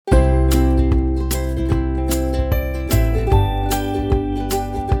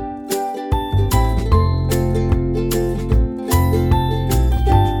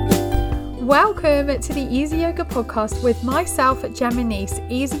to the Easy Yoga podcast with myself, Gemma Nice,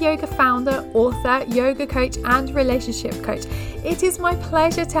 Easy Yoga founder, author, yoga coach, and relationship coach. It is my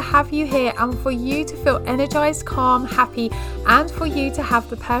pleasure to have you here and for you to feel energized, calm, happy, and for you to have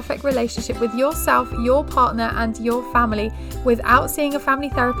the perfect relationship with yourself, your partner, and your family without seeing a family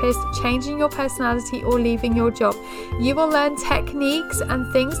therapist, changing your personality, or leaving your job. You will learn techniques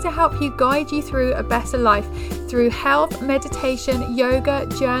and things to help you guide you through a better life through health, meditation, yoga,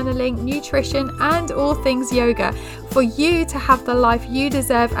 journaling, nutrition, and all things yoga, for you to have the life you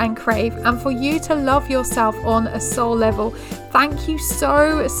deserve and crave, and for you to love yourself on a soul level. Thank you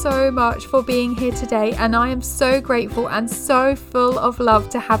so much for being here today, and I am so grateful and so full of love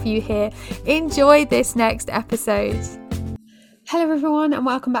to have you here. Enjoy this next episode. Hello everyone, and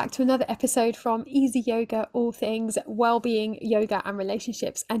welcome back to another episode from Easy Yoga, all things well-being, yoga and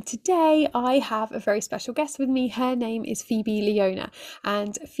relationships. And today I have a very special guest with me. Her name is Phoebe Leona,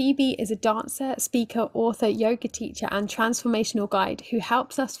 and Phoebe is a dancer, speaker, author, yoga teacher and transformational guide who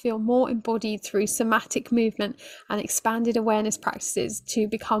helps us feel more embodied through somatic movement and expanded awareness practices to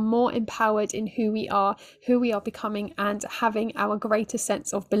become more empowered in who we are becoming, and having our greater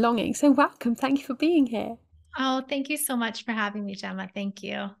sense of belonging. So welcome, thank you for being here. Oh, thank you so much for having me, Gemma. Thank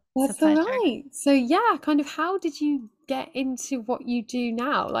you. That's all right. So yeah, kind of how did you get into what you do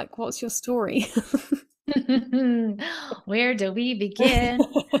now? Like, what's your story? Where do we begin?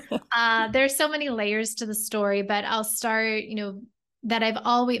 There's so many layers to the story, but I'll start,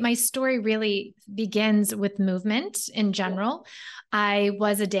 my story really begins with movement in general. I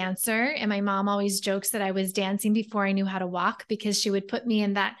was a dancer, and my mom always jokes that I was dancing before I knew how to walk, because she would put me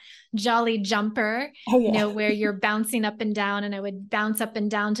in that jolly jumper, where you're bouncing up and down, and I would bounce up and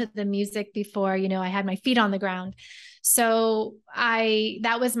down to the music before, I had my feet on the ground. So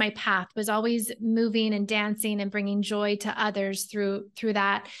that was my path, was always moving and dancing and bringing joy to others through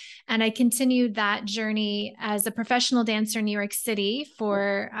that. And I continued that journey as a professional dancer in New York City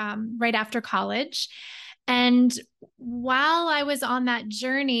for right after college. And while I was on that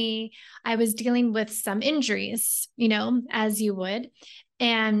journey, I was dealing with some injuries, as you would.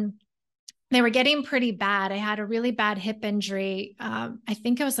 And they were getting pretty bad. I had a really bad hip injury. I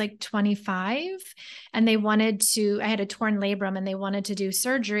think I was like 25, and I had a torn labrum, and they wanted to do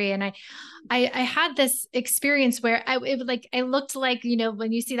surgery. And I had this experience where I looked like,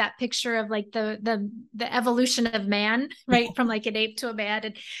 when you see that picture of like the evolution of man, right? From like an ape to a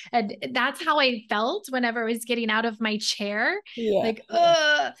man. And that's how I felt whenever I was getting out of my chair,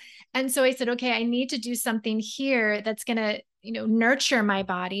 ugh. And so I said, okay, I need to do something here that's going to, nurture my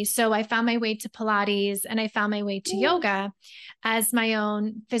body. So I found my way to Pilates, and I found my way to yoga as my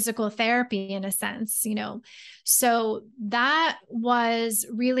own physical therapy in a sense, So that was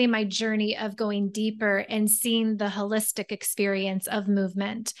really my journey of going deeper and seeing the holistic experience of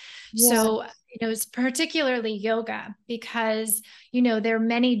movement. Yeah. So, it's particularly yoga, because, there are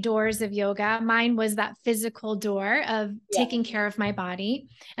many doors of yoga. Mine was that physical door of taking care of my body.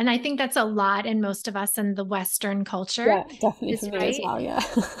 And I think that's a lot in most of us in the Western culture. Yeah, definitely for me as well.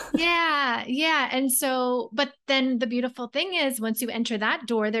 Yeah. Yeah. And so, but then the beautiful thing is, once you enter that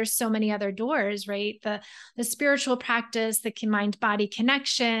door, there's so many other doors, right? The spiritual practice, the mind-body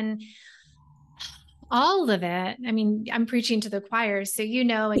connection, all of it. I mean, I'm preaching to the choir, so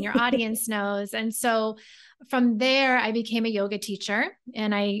and your audience knows. And so from there, I became a yoga teacher,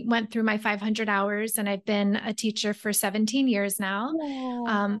 and I went through my 500 hours, and I've been a teacher for 17 years now.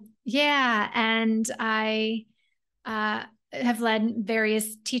 And I have led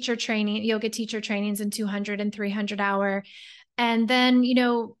various yoga teacher trainings in 200 and 300 hour. And then,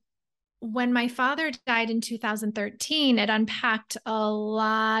 when my father died in 2013, it unpacked a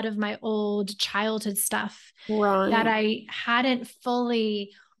lot of my old childhood stuff that I hadn't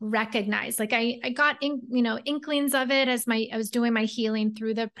fully recognized. Like I got inklings of it as I was doing my healing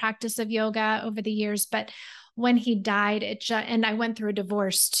through the practice of yoga over the years. But when he died, and I went through a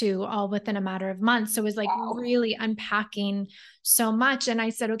divorce too, all within a matter of months. So it was like really unpacking so much. And I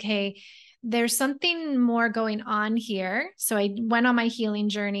said, okay, there's something more going on here. So I went on my healing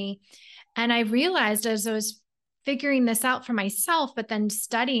journey, and I realized as I was figuring this out for myself, but then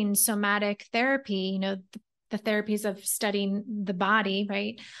studying somatic therapy, the therapies of studying the body,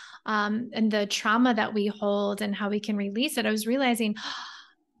 right? And the trauma that we hold and how we can release it. I was realizing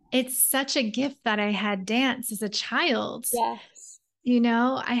it's such a gift that I had dance as a child. Yes.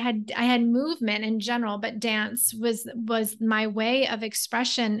 I had movement in general, but dance was my way of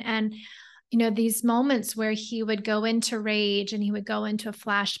expression. And these moments where he would go into rage and he would go into a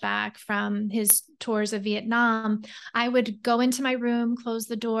flashback from his tours of Vietnam, I would go into my room, close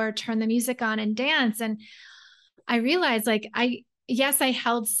the door, turn the music on and dance. And I realized yes, I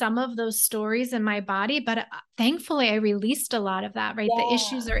held some of those stories in my body, but thankfully I released a lot of that, right? The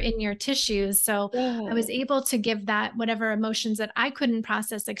issues Yeah. are in your tissues. So I Yeah. was able to give that whatever emotions that I couldn't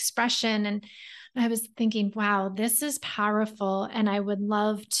process expression. And I was thinking, wow, this is powerful. And I would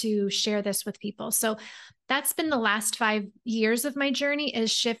love to share this with people. So that's been the last 5 years of my journey,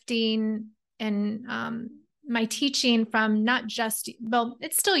 is shifting and my teaching from not just, well,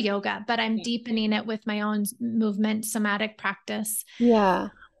 it's still yoga, but I'm deepening it with my own movement, somatic practice Yeah.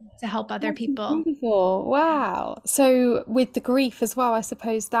 to help other That's people. incredible. Wow. So with the grief as well, I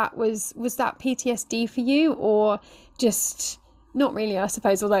suppose that was that PTSD for you, or just not really, I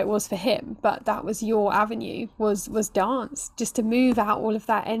suppose, although it was for him, but that was your avenue, was dance, just to move out all of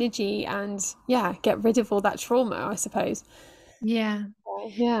that energy and yeah, get rid of all that trauma, I suppose. Yeah.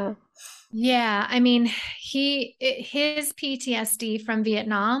 Yeah. Yeah. I mean, his PTSD from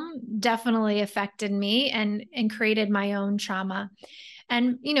Vietnam definitely affected me and created my own trauma.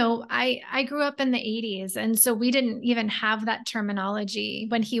 And, I grew up in the 80s. And so we didn't even have that terminology.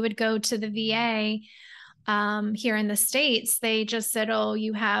 When he would go to the VA, here in the States, they just said, oh,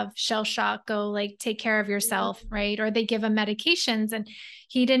 you have shell shock, go like take care of yourself, right? Or they give him medications, and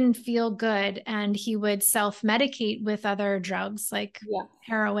he didn't feel good. And he would self medicate with other drugs like Yeah.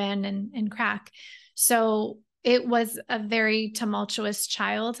 heroin and crack. So it was a very tumultuous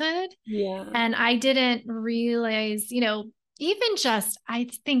childhood. Yeah. And I didn't realize, even just, I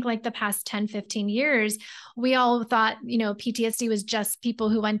think like the past 10, 15 years, we all thought, PTSD was just people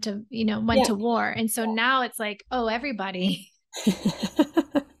who went to, went Yeah. to war. And so now it's like, oh, everybody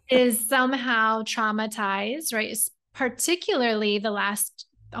is somehow traumatized, right? Particularly the last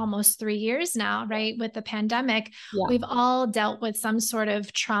almost 3 years now, right? With the pandemic, Yeah. we've all dealt with some sort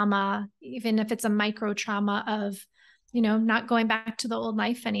of trauma, even if it's a micro trauma of, not going back to the old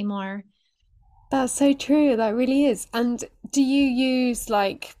life anymore. That's so true. That really is. And do you use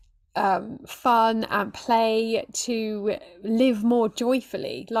like fun and play to live more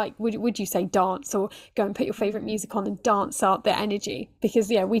joyfully? Like, would you say dance, or go and put your favorite music on and dance out the energy? Because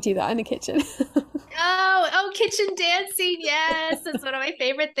yeah, we do that in the kitchen. Oh, kitchen dancing. Yes. It's one of my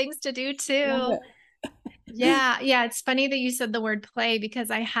favorite things to do Love too. it. Yeah. Yeah. It's funny that you said the word play, because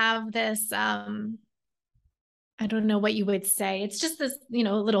I have this, I don't know what you would say. It's just this,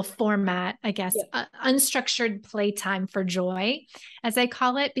 little format, I guess, Yeah. unstructured playtime for joy, as I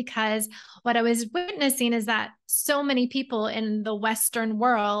call it, because what I was witnessing is that so many people in the Western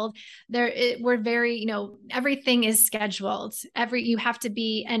world, we're very, everything is scheduled. You have to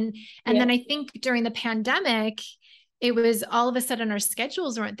be, and Yeah. then I think during the pandemic, it was all of a sudden our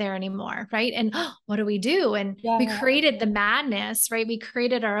schedules weren't there anymore, right? And what do we do? And we Yeah. created the madness, right? We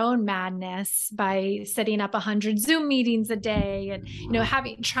created our own madness by setting up 100 Zoom meetings a day,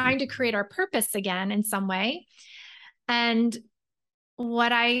 and trying to create our purpose again in some way. And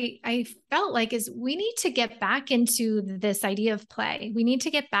what I felt like is we need to get back into this idea of play. We need to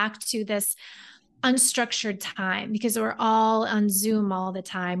get back to this unstructured time, because we're all on Zoom all the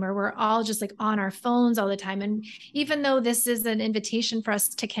time, or we're all just like on our phones all the time. And even though this is an invitation for us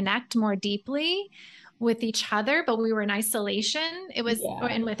to connect more deeply with each other, but we were in isolation,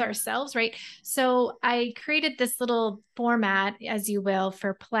 and with ourselves, right? So I created this little format, as you will,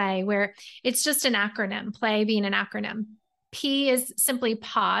 for play, where it's just an acronym, play being an acronym. P is simply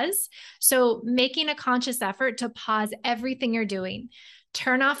pause. So making a conscious effort to pause everything you're doing.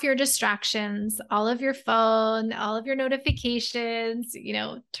 Turn off your distractions, all of your phone, all of your notifications,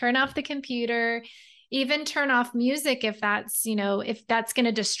 turn off the computer, even turn off music if that's going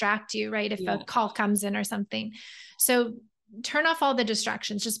to distract you, right? If a call comes in or something. So turn off all the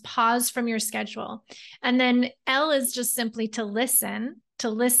distractions, just pause from your schedule. And then L is just simply to listen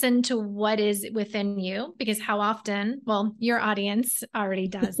to what is within you, because how often, well, your audience already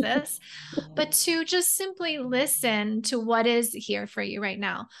does this, but to just simply listen to what is here for you right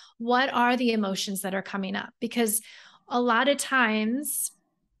now. What are the emotions that are coming up? Because a lot of times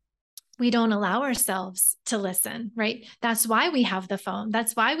we don't allow ourselves to listen, right? That's why we have the phone.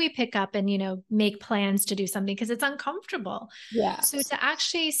 That's why we pick up and, make plans to do something, because it's uncomfortable. Yeah. So to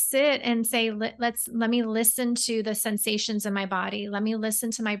actually sit and say, let me listen to the sensations in my body. Let me listen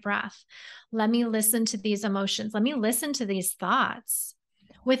to my breath. Let me listen to these emotions. Let me listen to these thoughts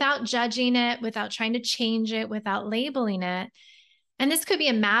without judging it, without trying to change it, without labeling it. And this could be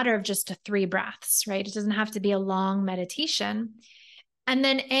a matter of just 3 breaths, right? It doesn't have to be a long meditation. And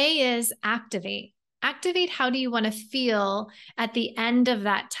then A is activate. Activate, how do you want to feel at the end of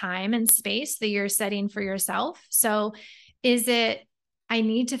that time and space that you're setting for yourself? So is it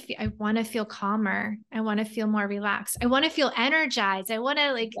I want to feel calmer. I want to feel more relaxed. I want to feel energized. I want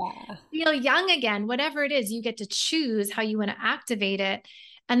to like feel young again, whatever it is. You get to choose how you want to activate it.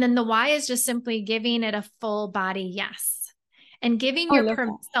 And then the why is just simply giving it a full body yes, and giving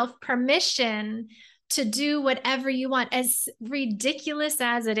yourself permission to do whatever you want, as ridiculous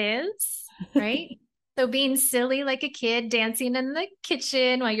as it is, right? So being silly like a kid, dancing in the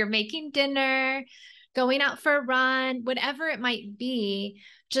kitchen while you're making dinner, going out for a run, whatever it might be,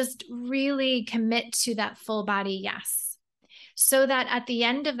 just really commit to that full body yes. So that at the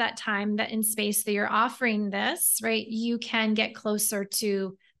end of that time, that in space that you're offering this, right, you can get closer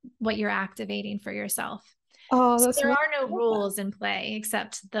to what you're activating for yourself. Oh, so there are no rules in play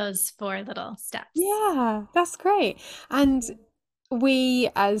except those 4 little steps. Yeah, that's great. And we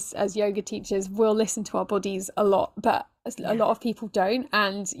as yoga teachers will listen to our bodies a lot, but a lot of people don't.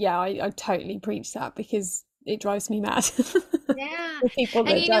 And yeah, I totally preach that because it drives me mad. Yeah. People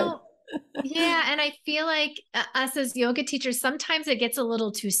that don't. Yeah. And I feel like us as yoga teachers, sometimes it gets a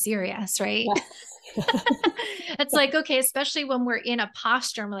little too serious, right? It's like, okay, especially when we're in a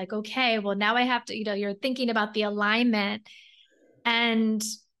posture, I'm like, okay, well, now I have to, you're thinking about the alignment, and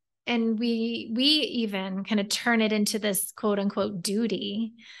we even kind of turn it into this quote unquote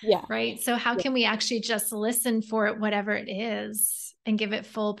duty. Yeah. Right. So how can we actually just listen for it, whatever it is, and give it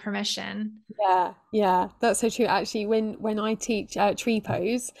full permission? Yeah, that's so true. Actually, when I teach tree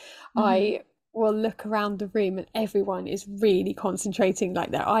pose, I will look around the room and everyone is really concentrating,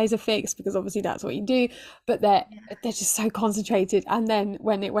 like their eyes are fixed because obviously that's what you do, but they're just so concentrated. And then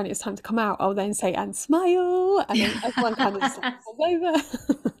when it's time to come out, I'll then say, and smile, and then everyone kind of just over.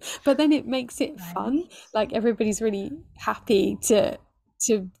 But then it makes it fun. Like everybody's really happy to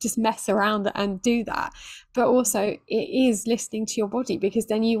just mess around and do that. But also it is listening to your body, because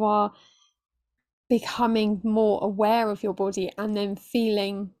then you are becoming more aware of your body and then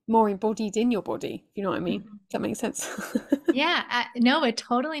feeling more embodied in your body. You know what I mean? Does that make sense? Yeah, no, it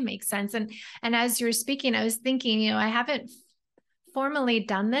totally makes sense. And as you were speaking, I was thinking, I haven't formally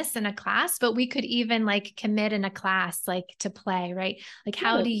done this in a class, but we could even like commit in a class, like to play, right? Like,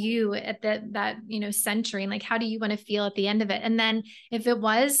 how do you at that centering, like, how do you want to feel at the end of it? And then if it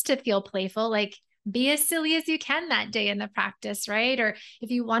was to feel playful, like, be as silly as you can that day in the practice, right? Or if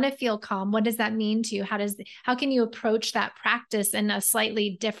you want to feel calm, what does that mean to you? How can you approach that practice in from a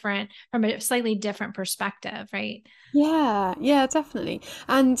slightly different perspective, right? Yeah, definitely.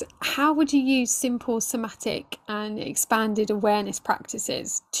 And how would you use simple somatic and expanded awareness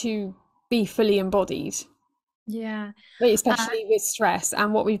practices to be fully embodied? Yeah. Especially with stress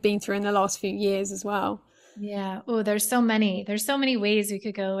and what we've been through in the last few years as well. Yeah. Oh, there's so many ways we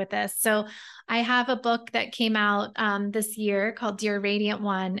could go with this. So I have a book that came out this year called Dear Radiant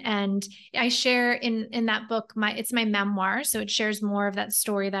One. And I share in that book, it's my memoir. So it shares more of that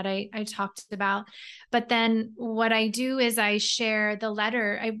story that I talked about. But then what I do is I share the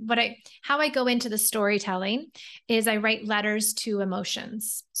letter. How I go into the storytelling is I write letters to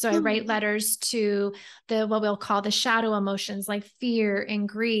emotions. So I write letters to what we'll call the shadow emotions, like fear and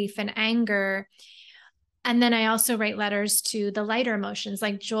grief and anger. And then I also write letters to the lighter emotions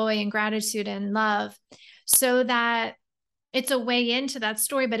like joy and gratitude and love, so that it's a way into that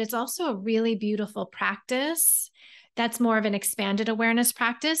story, but it's also a really beautiful practice. That's more of an expanded awareness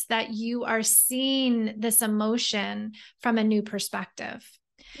practice, that you are seeing this emotion from a new perspective.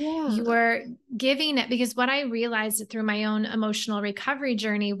 Yeah. You are giving it, because what I realized through my own emotional recovery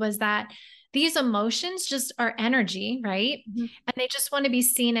journey was that these emotions just are energy, right? And they just want to be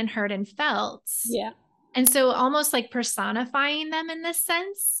seen and heard and felt. Yeah. And so almost like personifying them in this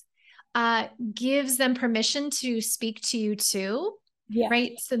sense gives them permission to speak to you too. Yeah.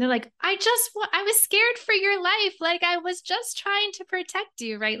 Right. So they're like, I was scared for your life. Like, I was just trying to protect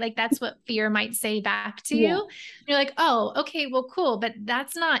you. Right. Like, that's what fear might say back to you. You're like, oh, okay, well, cool. But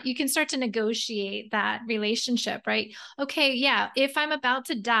that's not, you can start to negotiate that relationship, right? Okay. Yeah. If I'm about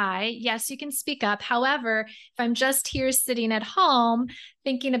to die, yes, you can speak up. However, if I'm just here sitting at home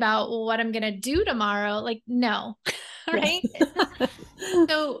thinking about what I'm going to do tomorrow, like, no. Right.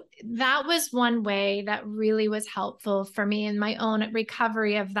 So that was one way that really was helpful for me in my own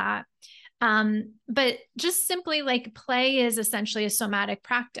recovery of that. But just simply, like, play is essentially a somatic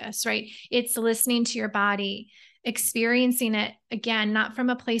practice, right? It's listening to your body, experiencing it, again, not from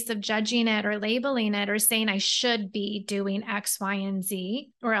a place of judging it or labeling it or saying I should be doing X, Y, and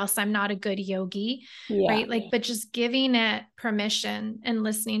Z, or else I'm not a good yogi, right? Like, but just giving it permission and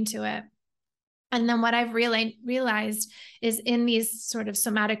listening to it. And then what I've realized is in these sort of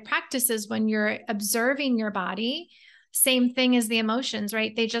somatic practices, when you're observing your body, Same thing as the emotions,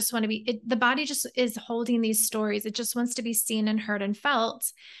 right? They just want to the body just is holding these stories. It just wants to be seen and heard and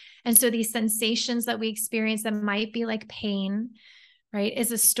felt. And so these sensations that we experience that might be like pain, right,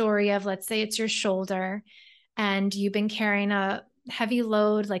 is a story of, let's say it's your shoulder and you've been carrying a heavy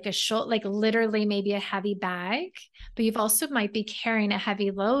load, like like literally maybe a heavy bag, but you've also might be carrying a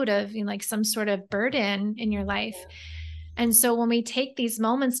heavy load of, like some sort of burden in your life. And so when we take these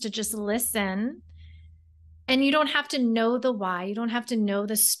moments to just listen, and you don't have to know the why, you don't have to know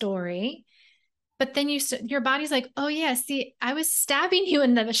the story, but then your body's like, oh yeah, see, I was stabbing you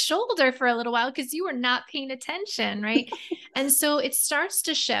in the shoulder for a little while because you were not paying attention, right? And so it starts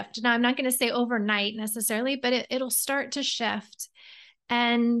to shift. Now, I'm not going to say overnight necessarily, but it'll start to shift.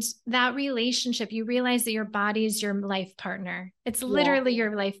 And that relationship, you realize that your body is your life partner. It's literally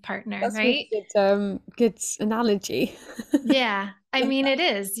your life partner, That's right? Really good analogy. Yeah. I mean, it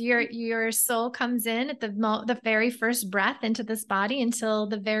is. Your soul comes in at the very first breath into this body until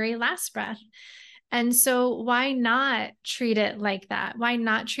the very last breath. And so why not treat it like that? Why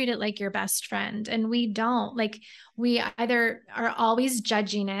not treat it like your best friend? And we don't. Like, we either are always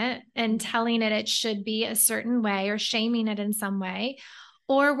judging it and telling it should be a certain way or shaming it in some way,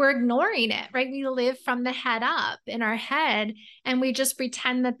 or we're ignoring it, right? We live from the head up in our head, and we just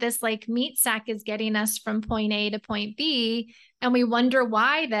pretend that this like meat sack is getting us from point A to point B. And we wonder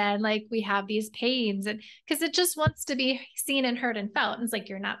why then, like, we have these pains, and because it just wants to be seen and heard and felt. And it's like,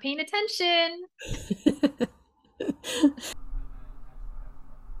 you're not paying attention.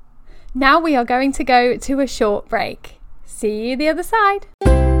 Now we are going to go to a short break. See you the other side.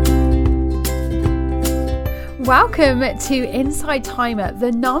 Welcome to Insight Timer,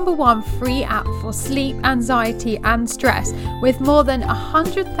 the #1 free app for sleep, anxiety and stress, with more than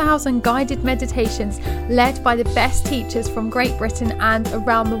 100,000 guided meditations led by the best teachers from Great Britain and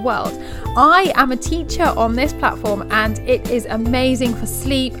around the world. I am a teacher on this platform and it is amazing for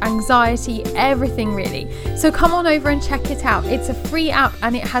sleep, anxiety, everything really. So come on over and check it out. It's a free app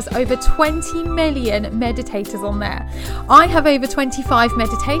and it has over 20 million meditators on there. I have over 25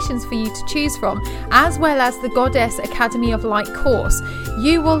 meditations for you to choose from, as well as the Goddess Academy of Light course.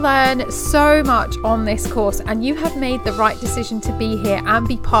 You will learn so much on this course, and you have made the right decision to be here and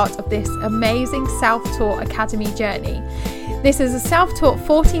be part of this amazing self-taught academy journey. This is a self-taught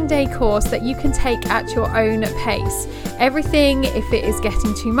 14-day course that you can take at your own pace. Everything, if it is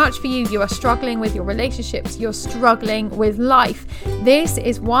getting too much for you, you are struggling with your relationships, you're struggling with life, this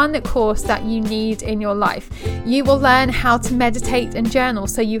is one course that you need in your life. You will learn how to meditate and journal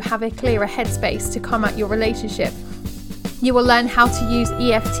so you have a clearer headspace to come at your relationship. You will learn how to use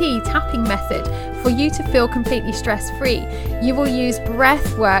EFT tapping method for you to feel completely stress-free. You will use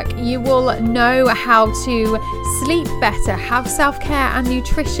breath work. You will know how to sleep better, have self-care and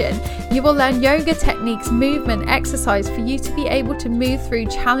nutrition. You will learn yoga techniques, movement, exercise for you to be able to move through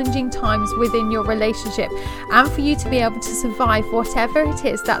challenging times within your relationship and for you to be able to survive whatever it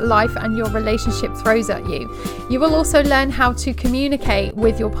is that life and your relationship throws at you. You will also learn how to communicate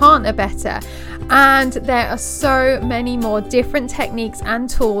with your partner better. And there are so many more different techniques and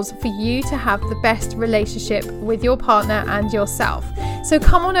tools for you to have the best relationship with your partner and yourself. So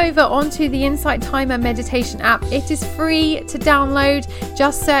come on over onto the Insight Timer meditation app. It is free to download.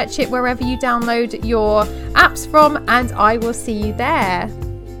 Just search it wherever you download your apps from, and I will see you there.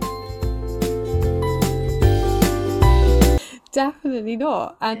 Definitely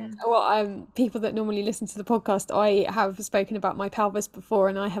not. And people that normally listen to the podcast, I have spoken about my pelvis before,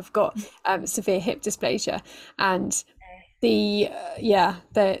 and I have got severe hip dysplasia, and the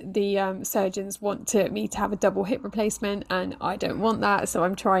surgeons want me to have a double hip replacement, and I don't want that, so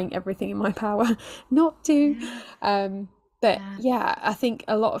I'm trying everything in my power not to. I think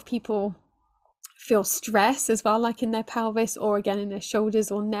a lot of people feel stress as well, like in their pelvis or again in their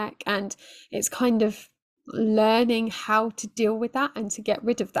shoulders or neck, and it's kind of learning how to deal with that and to get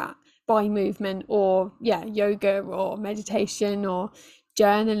rid of that by movement or yoga or meditation or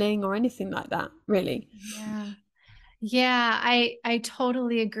journaling or anything like that, really. I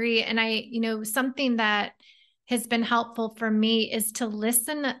totally agree. And something that has been helpful for me is to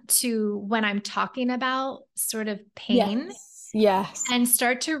listen to when I'm talking about sort of pain. Yes. And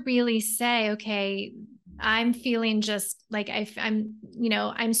start to really say, okay, I'm feeling just like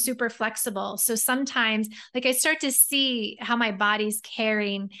I'm super flexible. So sometimes like I start to see how my body's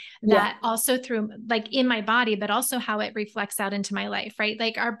carrying that also through like in my body, but also how it reflects out into my life, right?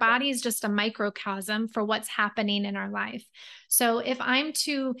 Like our body is just a microcosm for what's happening in our life. So if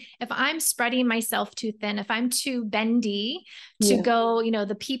I'm spreading myself too thin, if I'm too bendy to go,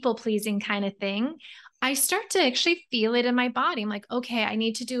 the people pleasing kind of thing, I start to actually feel it in my body. I'm like, okay, I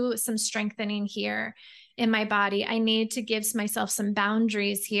need to do some strengthening here. in my body. I need to give myself some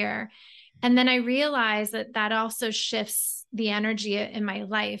boundaries here. And then I realize that that also shifts the energy in my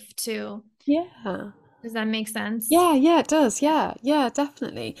life too. Yeah. Does that make sense? Yeah, yeah, it does. Yeah, yeah,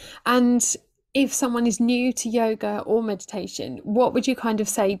 definitely. And if someone is new to yoga or meditation, what would you kind of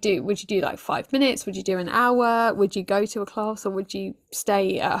say do? Would you do like 5 minutes? Would you do an hour? Would you go to a class, or would you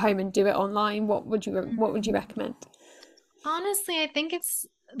stay at home and do it online? What would you recommend? Honestly, I think it's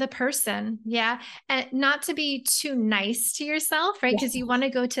the person. Yeah. And not to be too nice to yourself, right? Yeah. Because you want to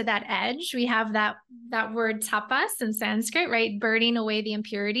go to that edge. We have that word tapas in Sanskrit, right? Burning away the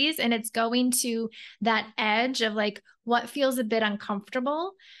impurities. And it's going to that edge of like what feels a bit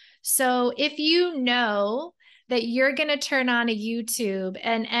uncomfortable. So if you know that you're going to turn on a YouTube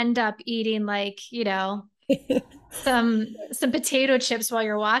and end up eating like, some potato chips while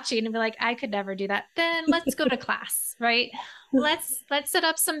you're watching and be like, I could never do that, then let's go to class, right? Let's set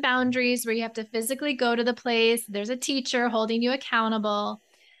up some boundaries where you have to physically go to the place. There's a teacher holding you accountable,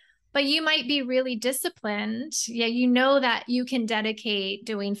 but you might be really disciplined. Yeah, you know that you can dedicate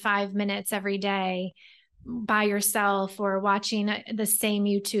doing 5 minutes every day by yourself or watching the same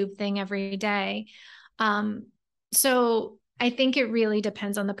YouTube thing every day. Um, so I think it really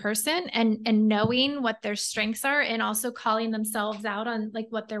depends on the person and knowing what their strengths are and also calling themselves out on like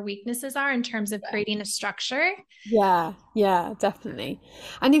what their weaknesses are in terms of creating a structure. Yeah, yeah, definitely.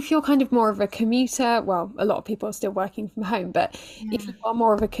 And if you're kind of more of a commuter, well, a lot of people are still working from home, but if Yeah. you are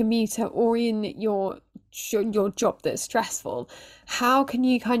more of a commuter or in your job that's stressful, how can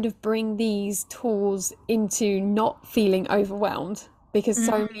you kind of bring these tools into not feeling overwhelmed? Because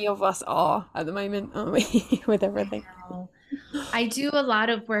so many of us are at the moment, aren't we, with I everything? know. I do a lot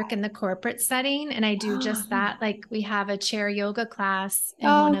of work in the corporate setting and I do just that. Like we have a chair yoga class in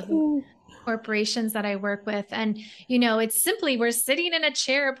one Oh, of the cool. corporations that I work with. And, it's simply we're sitting in a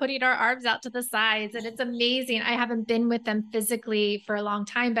chair, putting our arms out to the sides, and it's amazing. I haven't been with them physically for a long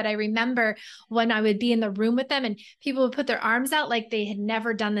time, but I remember when I would be in the room with them and people would put their arms out like they had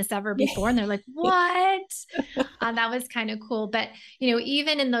never done this ever before. And they're like, what? That was kind of cool. But,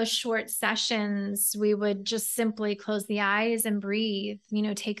 even in those short sessions, we would just simply close the eyes and breathe,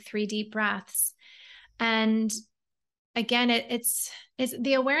 take 3 deep breaths. And again, it's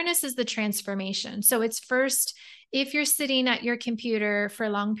the awareness is the transformation. So it's first, if you're sitting at your computer for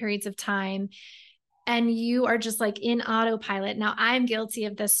long periods of time and you are just like in autopilot. Now I'm guilty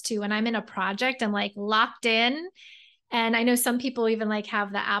of this too. When I'm in a project, I'm like locked in. And I know some people even like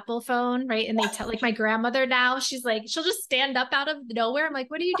have the Apple phone, right? And they tell like my grandmother now, she's like, she'll just stand up out of nowhere. I'm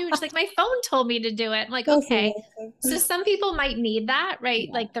like, what are you doing? She's like, my phone told me to do it. I'm like, That's okay. So amazing. some people might need that, right?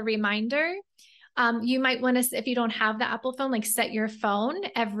 Yeah. Like the reminder. You might want to, if you don't have the Apple phone, like set your phone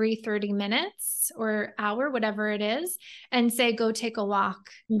every 30 minutes or hour, whatever it is, and say, go take a walk,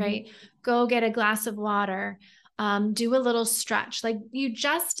 Mhm. right? Go get a glass of water, do a little stretch. Like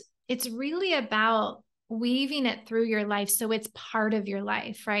it's really about weaving it through your life. So it's part of your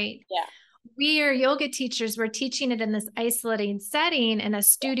life, right? Yeah. We are yoga teachers. We're teaching it in this isolating setting in a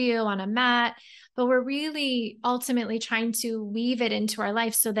studio on a mat, but we're really ultimately trying to weave it into our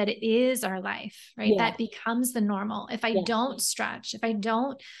life so that it is our life, right? Yeah. That becomes the normal. If I Yeah. don't stretch, if I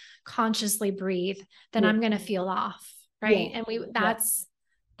don't consciously breathe, then Yeah. I'm going to feel off, Yeah. right? And Yeah.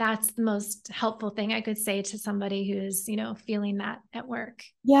 that's the most helpful thing I could say to somebody who's, feeling that at work.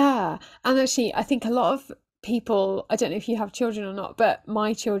 Yeah. And actually, I think a lot of people, I don't know if you have children or not, but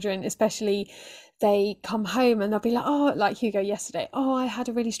my children, especially, they come home and they'll be like, oh, like Hugo yesterday, oh, I had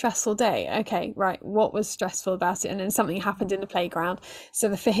a really stressful day. Okay, right. What was stressful about it? And then something happened in the playground.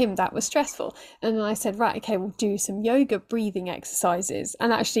 So for him, that was stressful. And then I said, right, okay, we'll do some yoga breathing exercises.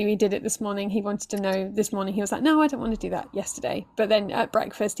 And actually, we did it this morning. He wanted to know this morning. He was like, no, I don't want to do that yesterday. But then at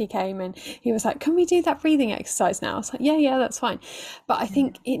breakfast, he came and he was like, can we do that breathing exercise now? I was like, yeah, yeah, that's fine. But I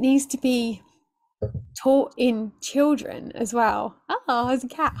think it needs to be taught in children as well. Oh, there's a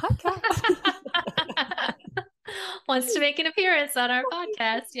cat. Hi, cat. Wants to make an appearance on our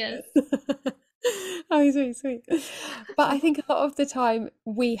podcast. Yes. Oh, sweet, sweet. But I think a lot of the time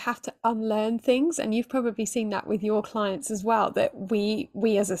we have to unlearn things, and you've probably seen that with your clients as well, that we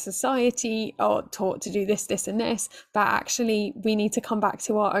as a society are taught to do this, this, and this, but actually we need to come back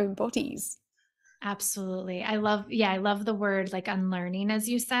to our own bodies. Absolutely. I love the word like unlearning, as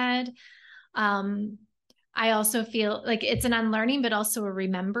you said. Um, I also feel like it's an unlearning, but also a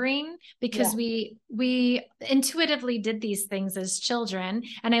remembering, Yeah. because we intuitively did these things as children.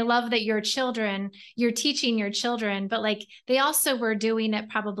 And I love that you're teaching your children, but like they also were doing it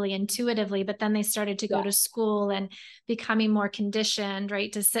probably intuitively, but then they started to go Yeah. to school and becoming more conditioned,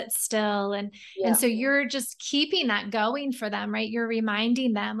 right, to sit still. And Yeah. so you're just keeping that going for them, right? You're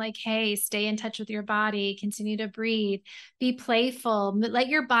reminding them like, hey, stay in touch with your body, continue to breathe, be playful, let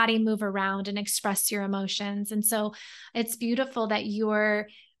your body move around and express your emotions. And so it's beautiful that you're,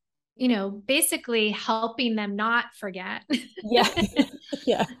 basically helping them not forget. Yeah.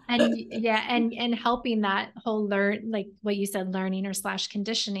 Yeah. And yeah, and helping that whole like what you said, learning or slash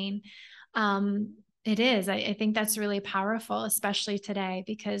conditioning. It is. I think that's really powerful, especially today,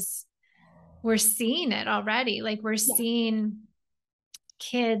 because we're seeing it already. Like we're Yeah. seeing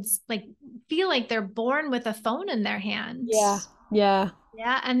kids like feel like they're born with a phone in their hand. Yeah. Yeah.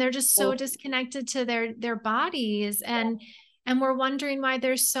 Yeah, and they're just so Oh, disconnected to their bodies, and we're wondering why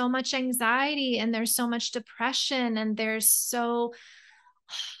there's so much anxiety and there's so much depression and there's so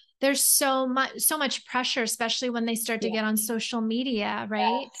much pressure, especially when they start to yeah. get on social media,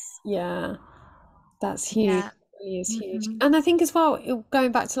 right? Yes. Yeah. That's huge. Yeah. It really is huge. Hmm. And I think as well,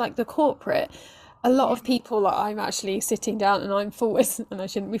 going back to like the corporate, a lot Yeah. of people, like I'm actually sitting down and I'm forwards and I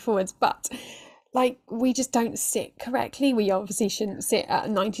shouldn't be forwards, but like we just don't sit correctly. We obviously shouldn't sit at a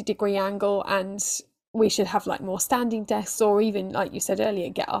 90-degree angle, and we should have like more standing desks, or even like you said earlier,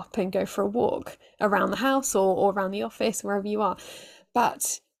 get up and go for a walk around the house or around the office, wherever you are.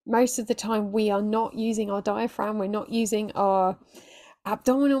 But most of the time we are not using our diaphragm, we're not using our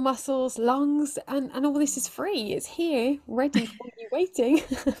abdominal muscles, lungs, and all this is free. It's here, ready for you, waiting,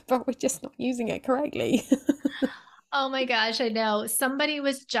 but we're just not using it correctly. Oh my gosh, I know. Somebody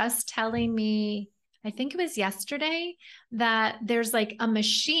was just telling me, I think it was yesterday, that there's like a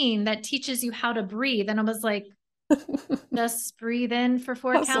machine that teaches you how to breathe. And I was like, just breathe in for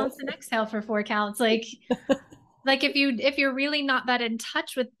four That's counts and awesome. exhale for four counts. Like if you're really not that in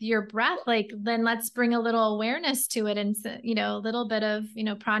touch with your breath, like then let's bring a little awareness to it, and a little bit of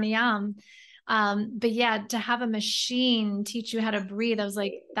pranayam. But yeah, to have a machine teach you how to breathe, I was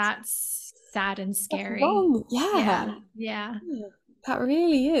like, that's sad and That's scary. wrong. Yeah. Yeah, yeah, Yeah, that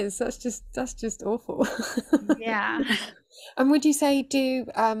really is. That's just awful. yeah. And would you say do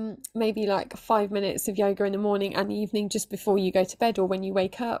maybe like 5 minutes of yoga in the morning and the evening just before you go to bed, or when you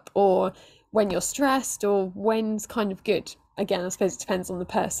wake up, or when you're stressed, or when's kind of good? Again, I suppose it depends on the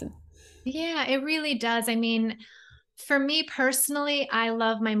person. Yeah, it really does. I mean, for me personally, I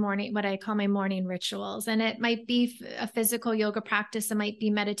love my morning, what I call my morning rituals. And it might be a physical yoga practice, it might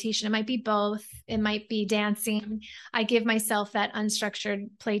be meditation, it might be both, it might be dancing. I give myself that unstructured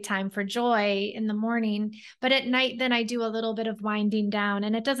playtime for joy in the morning. But at night, then I do a little bit of winding down,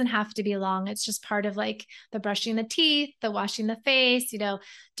 and it doesn't have to be long. It's just part of like the brushing the teeth, the washing the face,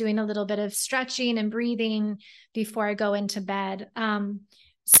 doing a little bit of stretching and breathing before I go into bed.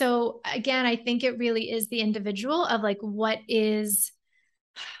 So again, I think it really is the individual of like we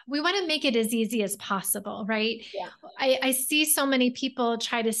want to make it as easy as possible, right? Yeah. I see so many people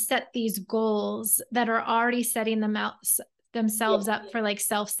try to set these goals that are already setting themselves Yeah. up for like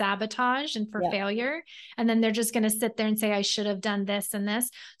self-sabotage and for Yeah. failure. And then they're just going to sit there and say, I should have done this and this.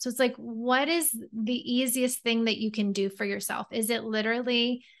 So it's like, what is the easiest thing that you can do for yourself? Is it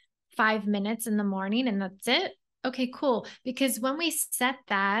literally 5 minutes in the morning and that's it? Okay, cool. Because when we set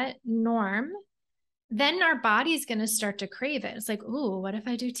that norm, then our body's going to start to crave it. It's like, ooh, what if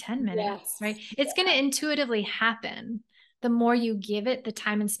I do 10 minutes, right? Yes. It's going to intuitively happen. The more you give it the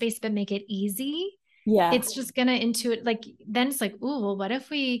time and space, but make it easy, Yeah. it's just going to intuit. Like, then it's like, ooh, well, what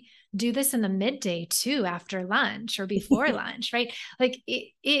if we do this in the midday too, after lunch or before lunch, right? Like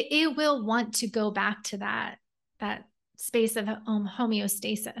it will want to go back to that space of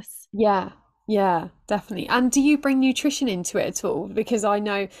homeostasis. Yeah, yeah, definitely. And do you bring nutrition into it at all? Because I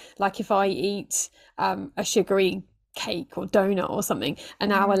know, like, if I eat a sugary cake or donut or something,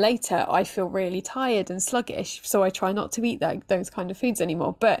 an hour Mhm. later I feel really tired and sluggish. So I try not to eat those kind of foods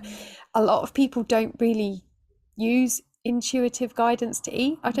anymore. But a lot of people don't really use intuitive guidance to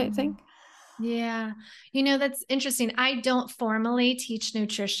eat, I don't Mhm. think. Yeah. That's interesting. I don't formally teach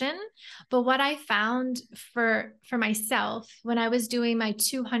nutrition, but what I found for myself when I was doing my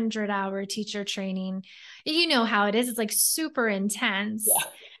 200-hour teacher training, you know how it is. It's like super intense. Yeah.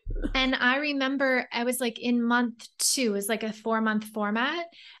 And I remember I was like in month two, it was like a 4-month format.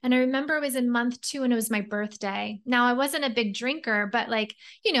 And I remember it was in month two and it was my birthday. Now, I wasn't a big drinker, but like,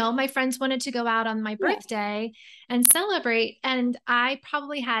 my friends wanted to go out on my Yeah. birthday and celebrate. And I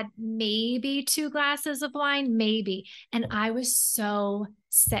probably had maybe 2 glasses of wine, maybe. And I was so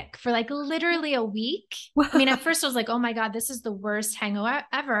sick for like literally a week. I mean, at first I was like, oh my God, this is the worst hangover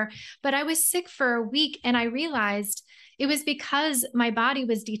ever. But I was sick for a week, and I realized it was because my body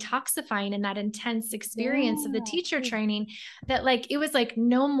was detoxifying in that intense experience of the teacher training, that like, it was like,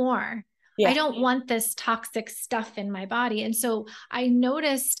 no more. I don't want this toxic stuff in my body. And so I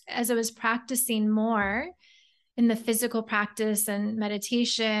noticed as I was practicing more in the physical practice and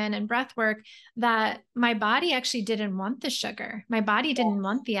meditation and breath work, that my body actually didn't want the sugar. My body didn't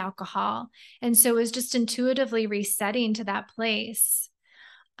want the alcohol. And so it was just intuitively resetting to that place.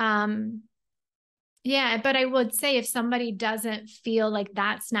 Yeah, but I would say if somebody doesn't feel like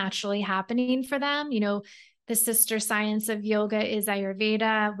that's naturally happening for them, you know, the sister science of yoga is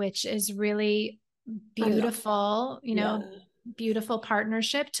Ayurveda, which is really beautiful, you know, beautiful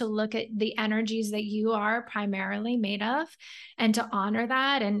partnership to look at the energies that you are primarily made of, and to honor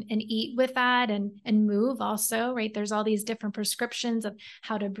that and eat with that and move also, right? There's all these different prescriptions of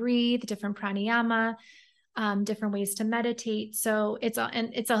how to breathe, different pranayama, different ways to meditate. So it's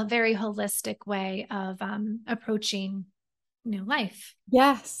a very holistic way of approaching, you know, life.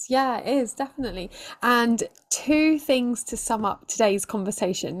 Yes, yeah, it is definitely. And 2 things to sum up today's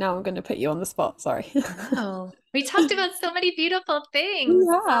conversation. Now I'm going to put you on the spot. Sorry. Oh, we talked about so many beautiful things.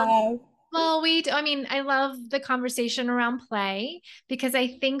 Yeah. Well, I mean, I love the conversation around play, because I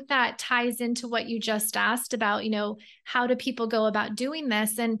think that ties into what you just asked about, you know, how do people go about doing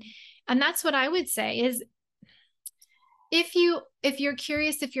this? And that's what I would say is, if you're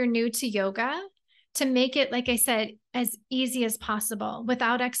curious, if you're new to yoga, to make it, like I said, as easy as possible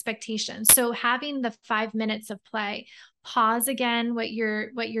without expectations. So having the 5 minutes of play, pause again what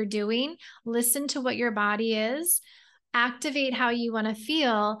you're doing, listen to what your body is, activate how you want to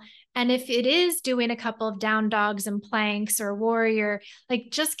feel. And if it is doing a couple of down dogs and planks or warrior,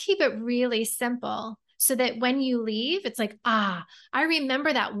 like just keep it really simple, so that when you leave, it's like, I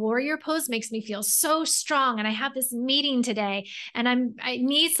remember that warrior pose makes me feel so strong. And I have this meeting today and I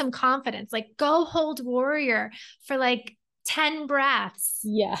need some confidence. Like, go hold warrior for like 10 breaths.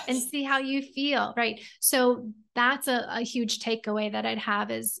 Yes. And see how you feel. Right. So that's a huge takeaway that I'd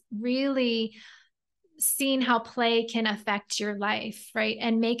have, is really seeing how play can affect your life, right?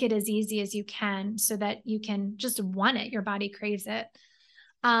 And make it as easy as you can, so that you can just want it. Your body craves it.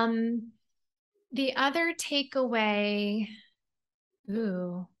 The other takeaway, I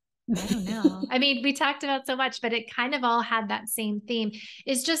don't know. I mean, we talked about so much, but it kind of all had that same theme,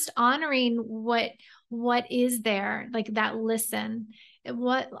 is just honoring what is there, like that listen,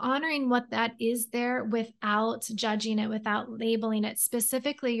 honoring what that is there without judging it, without labeling it,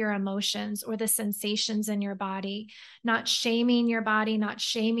 specifically your emotions or the sensations in your body, not shaming your body, not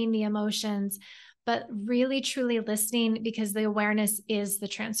shaming the emotions, but really truly listening, because the awareness is the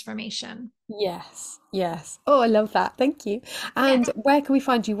transformation. Yes. Yes. Oh, I love that. Thank you. And where can we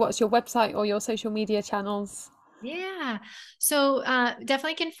find you? What's your website or your social media channels? Yeah. So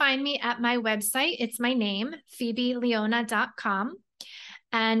definitely can find me at my website. It's my name, PhoebeLeona.com.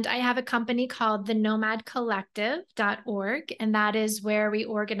 And I have a company called the nomadcollective.org. And that is where we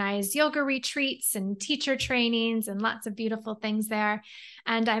organize yoga retreats and teacher trainings and lots of beautiful things there.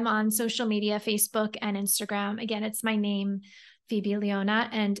 And I'm on social media, Facebook and Instagram. Again, it's my name, Phoebe Leona,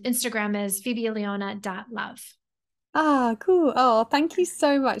 and Instagram is PhoebeLeona.love. Ah, cool. Oh, thank you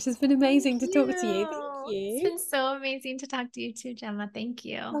so much. It's been amazing to talk to you. Thank you. It's been so amazing to talk to you too, Gemma. Thank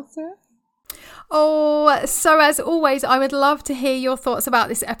you. That's it. Oh, so as always, I would love to hear your thoughts about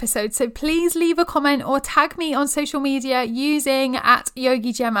this episode. So please leave a comment or tag me on social media using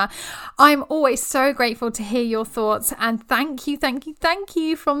 @YogiGemma. I'm always so grateful to hear your thoughts, and thank you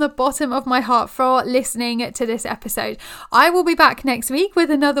from the bottom of my heart for listening to this episode. I will be back next week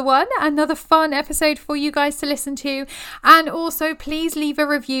with another fun episode for you guys to listen to. And also please leave a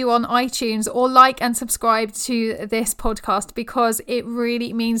review on iTunes or like and subscribe to this podcast, because it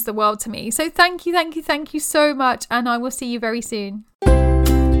really means the world to me. So thank you so much, and I will see you very soon.